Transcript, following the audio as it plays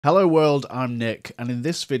Hello world, I'm Nick, and in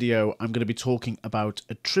this video I'm going to be talking about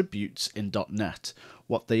attributes in .NET,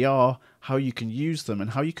 what they are, how you can use them, and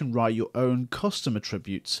how you can write your own custom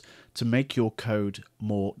attributes to make your code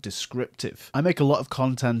more descriptive. I make a lot of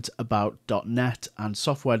content about .NET and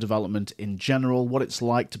software development in general, what it's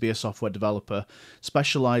like to be a software developer,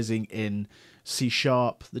 specializing in C#,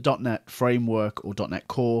 the .NET framework or .NET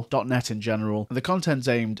Core, .NET in general, and the content's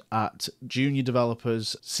aimed at junior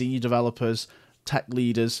developers, senior developers, tech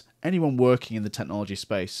leaders, anyone working in the technology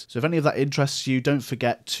space. So if any of that interests you, don't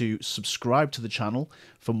forget to subscribe to the channel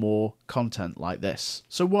for more content like this.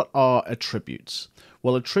 So what are attributes?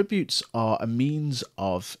 Well, attributes are a means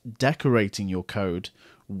of decorating your code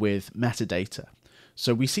with metadata.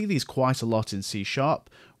 So we see these quite a lot in C#.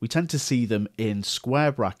 We tend to see them in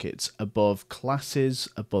square brackets above classes,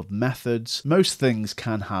 above methods. Most things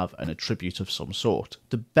can have an attribute of some sort.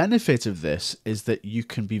 The benefit of this is that you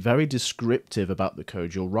can be very descriptive about the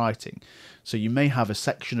code you're writing. So you may have a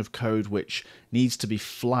section of code which needs to be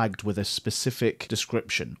flagged with a specific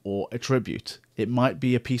description or attribute. It might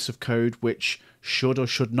be a piece of code which should or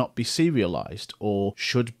should not be serialized or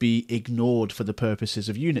should be ignored for the purposes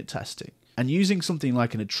of unit testing. And using something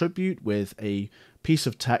like an attribute with a piece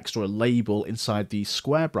of text or a label inside these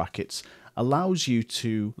square brackets allows you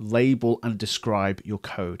to label and describe your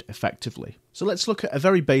code effectively. So let's look at a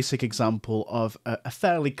very basic example of a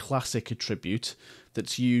fairly classic attribute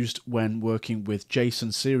that's used when working with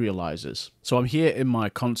JSON serializers. So I'm here in my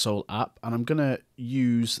console app and I'm going to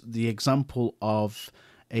use the example of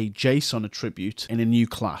a JSON attribute in a new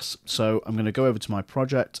class. So I'm going to go over to my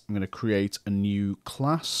project. I'm going to create a new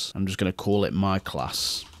class. I'm just going to call it my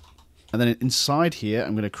class. And then inside here,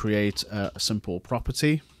 I'm going to create a simple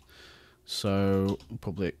property. So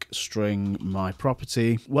public string my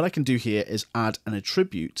property. What I can do here is add an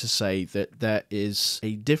attribute to say that there is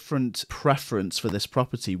a different preference for this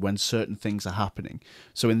property when certain things are happening.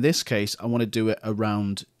 So in this case, I want to do it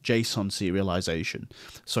around JSON serialization.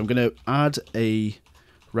 So I'm going to add a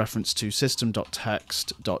reference to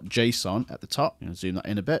system.text.json at the top. I'm going to zoom that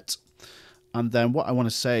in a bit. And then what I want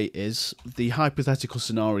to say is the hypothetical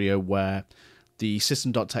scenario where the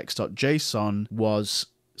system.text.json was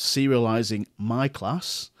serializing my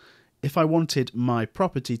class. If I wanted my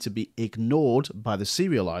property to be ignored by the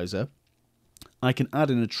serializer, I can add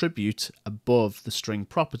an attribute above the string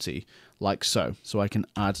property like so. So I can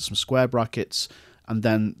add some square brackets and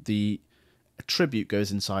then the attribute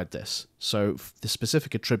goes inside this. So the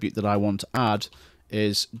specific attribute that I want to add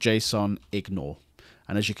is JSON ignore.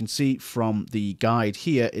 And as you can see from the guide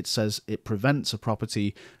here, it says it prevents a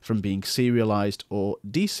property from being serialized or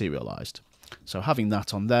deserialized. So having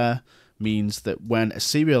that on there means that when a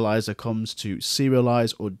serializer comes to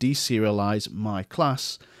serialize or deserialize my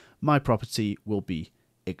class, my property will be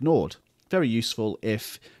ignored. Very useful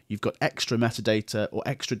if you've got extra metadata or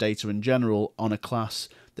extra data in general on a class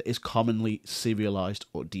that is commonly serialized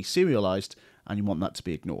or deserialized and you want that to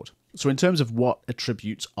be ignored. So in terms of what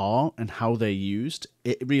attributes are and how they're used,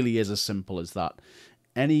 it really is as simple as that.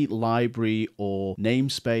 Any library or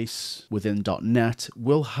namespace within .NET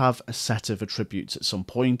will have a set of attributes at some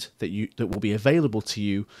point that will be available to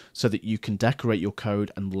you so that you can decorate your code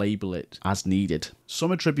and label it as needed.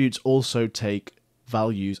 Some attributes also take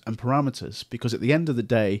values and parameters because at the end of the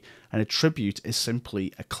day, an attribute is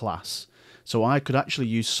simply a class. So I could actually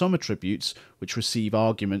use some attributes which receive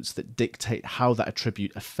arguments that dictate how that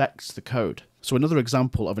attribute affects the code. So another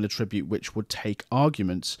example of an attribute which would take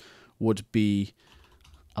arguments would be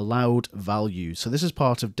allowed values. So this is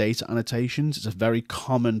part of data annotations. It's a very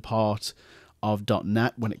common part of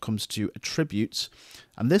 .NET when it comes to attributes,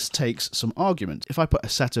 and this takes some arguments. If I put a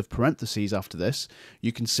set of parentheses after this,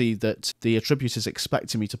 you can see that the attribute is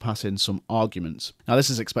expecting me to pass in some arguments. Now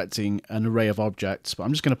this is expecting an array of objects, but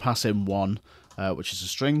I'm just going to pass in one, which is a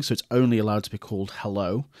string, so it's only allowed to be called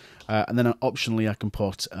hello, and then optionally I can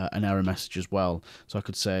put an error message as well. So I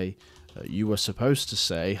could say, you were supposed to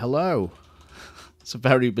say hello. It's a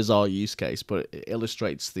very bizarre use case, but it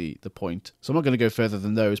illustrates the point. So I'm not going to go further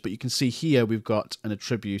than those, but you can see here we've got an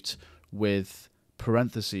attribute with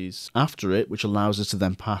parentheses after it, which allows us to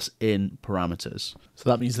then pass in parameters.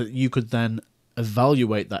 So that means that you could then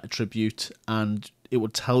evaluate that attribute and it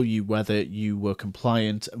would tell you whether you were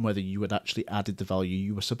compliant and whether you had actually added the value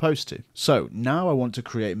you were supposed to. So now I want to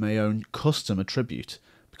create my own custom attribute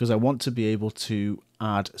because I want to be able to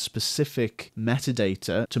add specific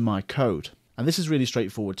metadata to my code. And this is really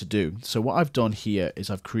straightforward to do. So what I've done here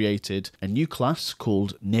is I've created a new class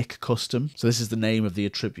called Nick Custom. So this is the name of the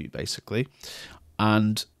attribute basically.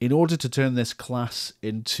 And in order to turn this class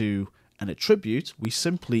into an attribute, we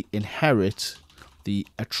simply inherit the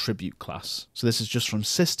attribute class. So this is just from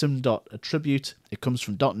system.attribute. It comes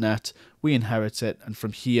from .NET. We inherit it. And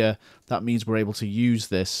from here, that means we're able to use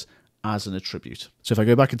this as an attribute. So if I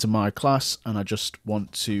go back into my class and I just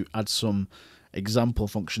want to add some example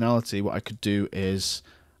functionality, what I could do is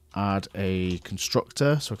add a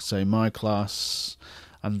constructor. So I could say my class,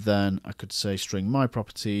 and then I could say string my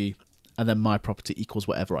property, and then my property equals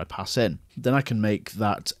whatever I pass in. Then I can make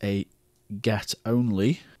that a get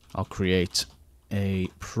only. I'll create a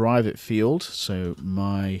private field, so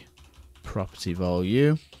my property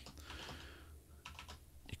value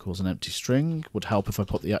equals an empty string. Would help if I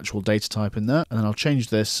put the actual data type in there. And then I'll change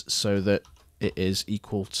this so that it is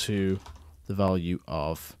equal to the value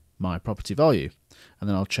of my property value. And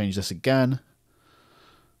then I'll change this again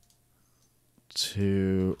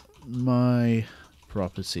to my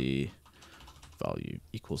property value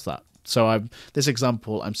equals that. So this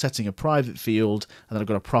example, I'm setting a private field, and then I've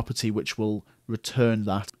got a property which will return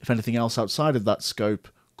that if anything else outside of that scope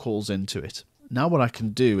calls into it. Now what I can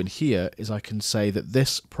do in here is I can say that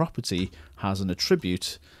this property has an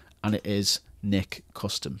attribute, and it is Nick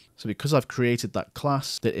custom. So because I've created that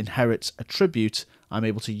class that inherits attribute, I'm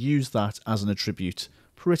able to use that as an attribute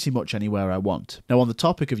pretty much anywhere I want. Now on the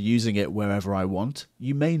topic of using it wherever I want,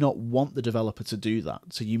 you may not want the developer to do that.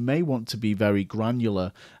 So you may want to be very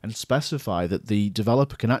granular and specify that the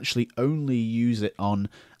developer can actually only use it on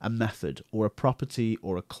a method or a property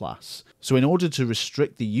or a class. So in order to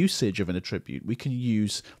restrict the usage of an attribute, we can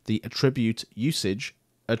use the attribute usage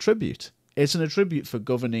attribute. It's an attribute for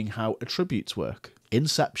governing how attributes work.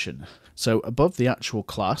 Inception. So above the actual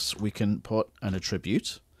class, we can put an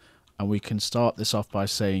attribute. And we can start this off by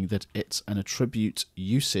saying that it's an attribute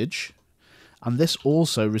usage, and this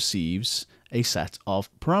also receives a set of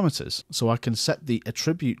parameters. So I can set the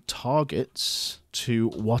attribute targets to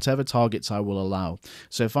whatever targets I will allow.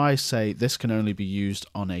 So if I say this can only be used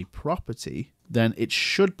on a property, then it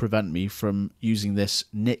should prevent me from using this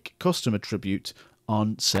Nick custom attribute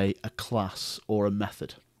on, say, a class or a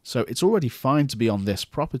method. So it's already fine to be on this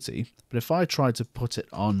property, but if I try to put it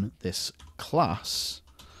on this class,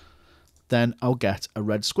 then I'll get a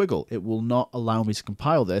red squiggle. It will not allow me to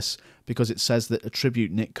compile this because it says that attribute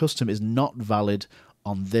Nick custom is not valid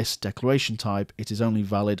on this declaration type. It is only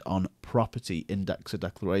valid on property indexer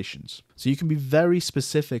declarations. So you can be very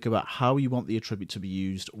specific about how you want the attribute to be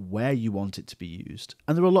used, where you want it to be used.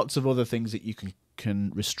 And there are lots of other things that you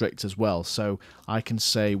can restrict as well. So I can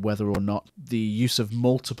say whether or not the use of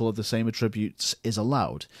multiple of the same attributes is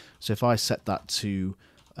allowed. So if I set that to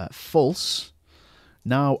false,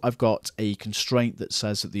 now I've got a constraint that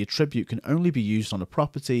says that the attribute can only be used on a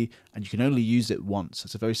property and you can only use it once.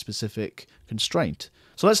 It's a very specific constraint.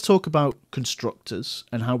 So let's talk about constructors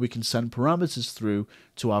and how we can send parameters through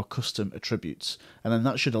to our custom attributes. And then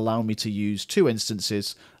that should allow me to use two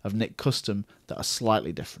instances of Nick custom that are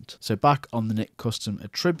slightly different. So back on the Nick custom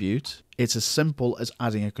attribute, it's as simple as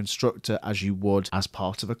adding a constructor as you would as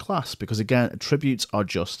part of a class, because again, attributes are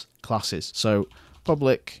just classes. So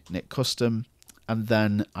public Nick custom, and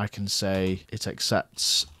then I can say it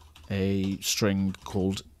accepts a string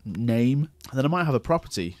called name. And then I might have a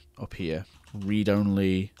property up here,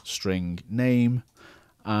 read-only string name,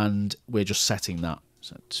 and we're just setting that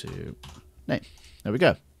set to name. There we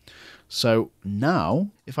go. So now,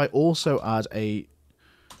 if I also add a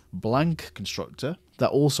blank constructor, that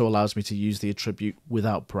also allows me to use the attribute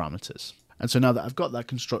without parameters. And so now that I've got that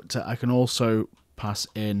constructor, I can also pass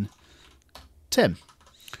in Tim.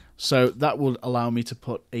 So that will allow me to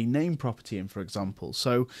put a name property in, for example.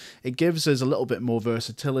 So it gives us a little bit more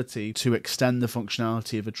versatility to extend the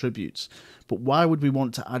functionality of attributes. But why would we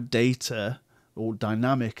want to add data or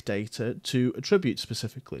dynamic data to attributes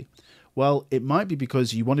specifically? Well, it might be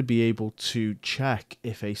because you want to be able to check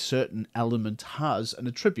if a certain element has an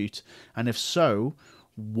attribute. And if so,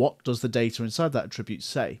 what does the data inside that attribute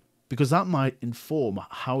say? Because that might inform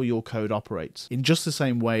how your code operates. In just the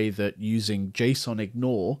same way that using JSON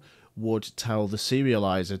ignore would tell the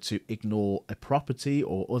serializer to ignore a property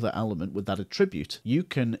or other element with that attribute, you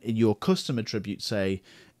can, in your custom attribute, say,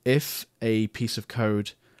 if a piece of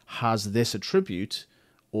code has this attribute,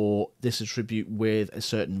 or this attribute with a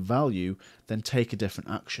certain value, then take a different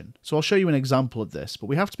action. So I'll show you an example of this, but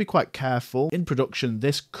we have to be quite careful. In production,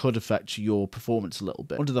 this could affect your performance a little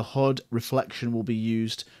bit. Under the hood, reflection will be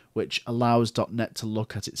used, which allows .NET to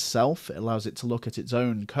look at itself. It allows it to look at its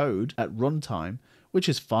own code at runtime, which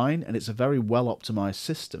is fine, and it's a very well-optimized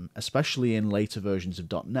system, especially in later versions of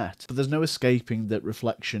 .NET. But there's no escaping that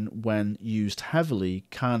reflection, when used heavily,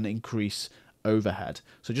 can increase overhead.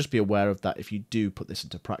 So just be aware of that if you do put this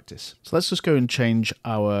into practice. So let's just go and change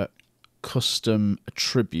our custom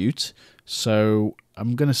attribute. So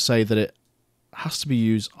I'm going to say that it has to be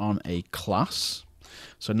used on a class.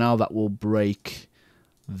 So now that will break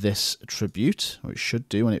this attribute, or it should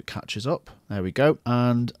do when it catches up. There we go.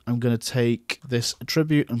 And I'm going to take this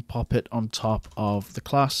attribute and pop it on top of the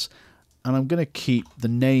class. And I'm going to keep the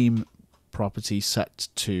name property set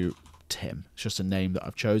to Tim. It's just a name that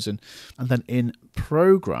I've chosen. And then in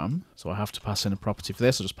program, so I have to pass in a property for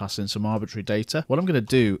this. I'll just pass in some arbitrary data. What I'm going to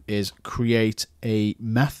do is create a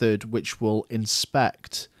method which will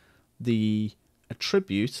inspect the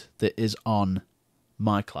attribute that is on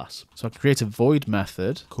my class. So I can create a void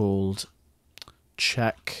method called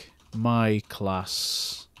check my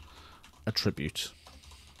class attribute.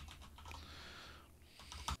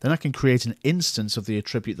 Then I can create an instance of the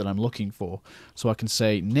attribute that I'm looking for. So I can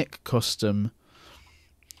say Nick custom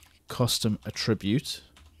attribute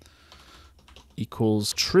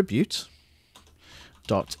equals tribute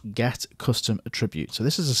dot get custom attribute. So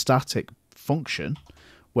this is a static function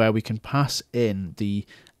where we can pass in the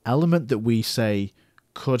element that we say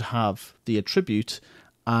could have the attribute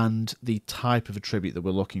and the type of attribute that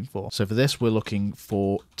we're looking for. So for this, we're looking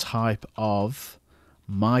for type of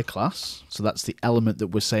my class. So that's the element that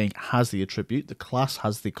we're saying has the attribute. The class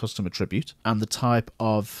has the custom attribute, and the type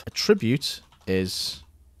of attribute is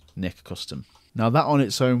Nick custom. Now that on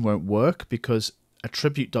its own won't work because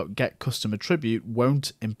attribute.getCustomAttribute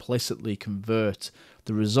won't implicitly convert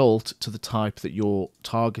the result to the type that you're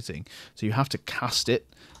targeting. So you have to cast it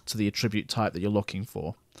to the attribute type that you're looking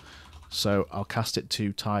for. So I'll cast it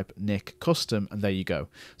to type Nick custom, and there you go.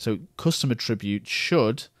 So custom attribute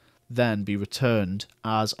should then be returned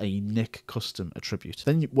as a Nick custom attribute.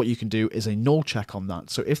 Then what you can do is a null check on that.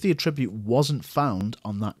 So if the attribute wasn't found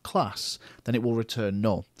on that class, then it will return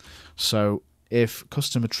null. So if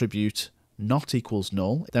custom attribute not equals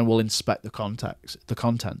null, then we'll inspect the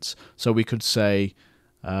contents. So we could say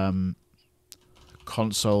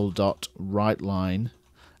console.writeLine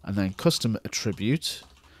and then custom attribute.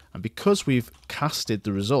 And because we've casted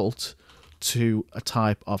the result to a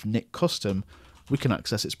type of Nick custom, we can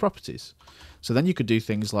access its properties. So then you could do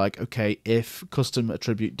things like, okay, if custom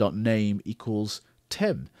attribute.name equals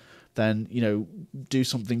Tim, then, do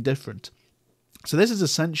something different. So this is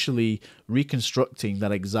essentially reconstructing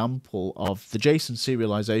that example of the JSON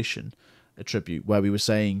serialization attribute, where we were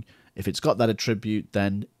saying if it's got that attribute,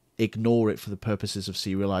 then ignore it for the purposes of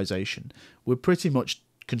serialization. We're pretty much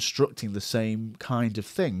constructing the same kind of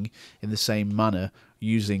thing in the same manner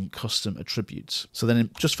using custom attributes. So then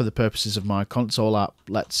just for the purposes of my console app,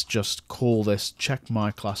 let's just call this check my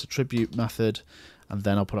class attribute method, and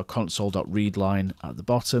then I'll put a console.readLine at the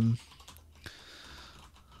bottom,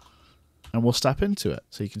 and we'll step into it.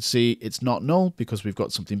 So you can see it's not null because we've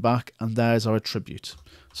got something back, and there's our attribute.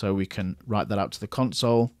 So we can write that out to the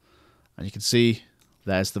console, and you can see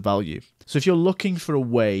there's the value. So if you're looking for a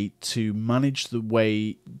way to manage the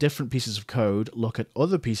way different pieces of code look at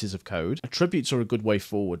other pieces of code, attributes are a good way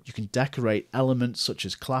forward. You can decorate elements such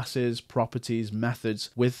as classes, properties, methods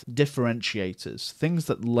with differentiators, things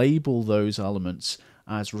that label those elements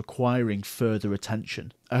as requiring further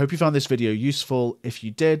attention. I hope you found this video useful. If you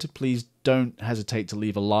did, please don't hesitate to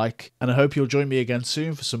leave a like, and I hope you'll join me again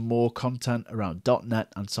soon for some more content around .NET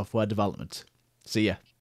and software development. See ya.